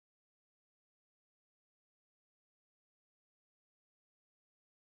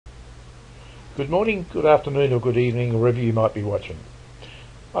Good morning, good afternoon or good evening, wherever you might be watching.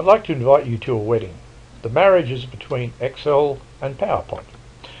 I'd like to invite you to a wedding. The marriage is between Excel and PowerPoint.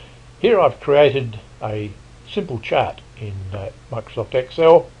 Here I've created a simple chart in Microsoft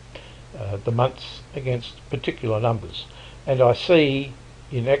Excel, the months against particular numbers. And I see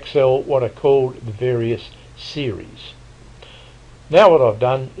in Excel what are called the various series. Now what I've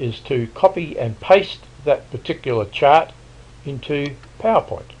done is to copy and paste that particular chart into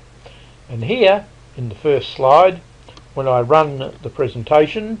PowerPoint. And here, in the first slide, when I run the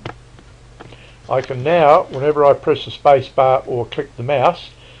presentation, I can now, whenever I press the space bar or click the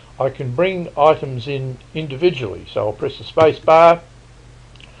mouse, I can bring items in individually. So I'll press the space bar,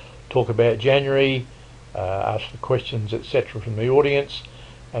 talk about January, ask for questions, etc. from the audience.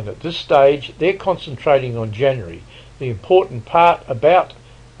 And at this stage, they're concentrating on January. The important part about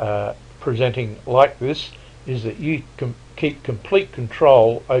presenting like this is that you keep complete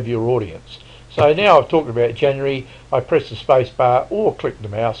control over your audience. So now I've talked about January, I press the space bar or click the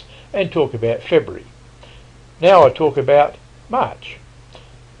mouse and talk about February. Now I talk about March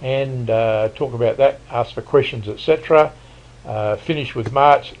and talk about that, ask for questions, etc. Finish with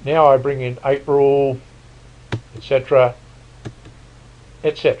March. Now I bring in April, etc.,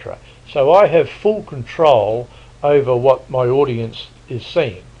 etc. So I have full control over what my audience is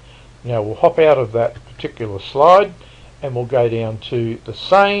seeing. Now we'll hop out of that particular slide and we'll go down to the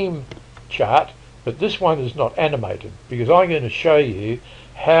same chart, but this one is not animated because I'm going to show you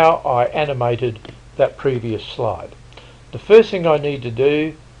how I animated that previous slide. The first thing I need to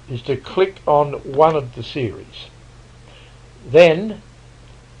do is to click on one of the series. Then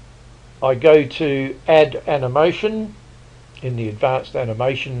I go to Add Animation in the Advanced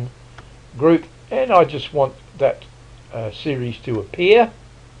Animation group, and I just want that series to appear.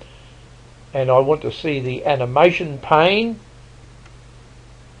 And I want to see the animation pane,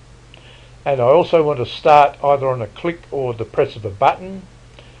 and I also want to start either on a click or the press of a button.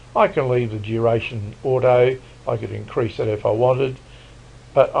 I can leave the duration auto, I could increase that if I wanted,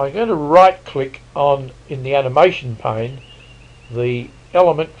 but I'm going to right click on, in the animation pane, the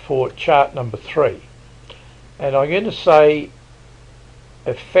element for chart number 3, and I'm going to say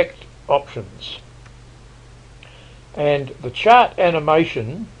Effect Options, and the chart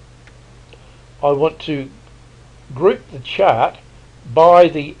animation, I want to group the chart by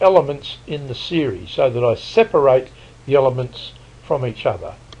the elements in the series so that I separate the elements from each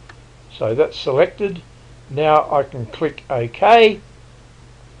other. So that's selected. Now I can click OK,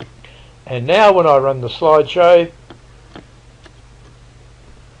 and now when I run the slideshow,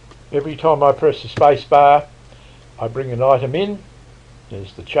 every time I press the space bar I bring an item in.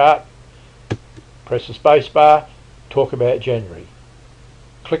 There's the chart, press the space bar, talk about January.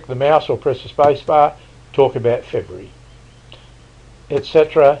 Click the mouse or press the space bar, talk about February,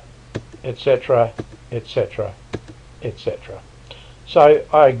 etc., etc., etc., etc. So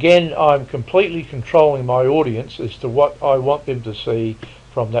again, I'm completely controlling my audience as to what I want them to see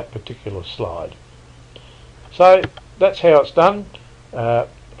from that particular slide. So that's how it's done.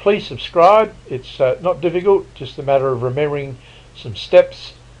 Please subscribe. It's not difficult, just a matter of remembering some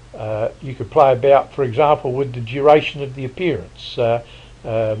steps. You could play about, for example, with the duration of the appearance.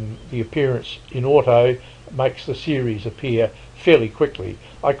 The appearance in auto makes the series appear fairly quickly.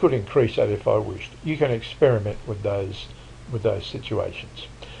 I could increase that if I wished. You can experiment with those situations.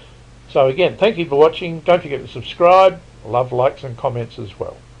 So again, thank you for watching. Don't forget to subscribe. Love, likes and comments as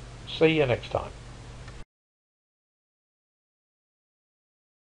well. See you next time.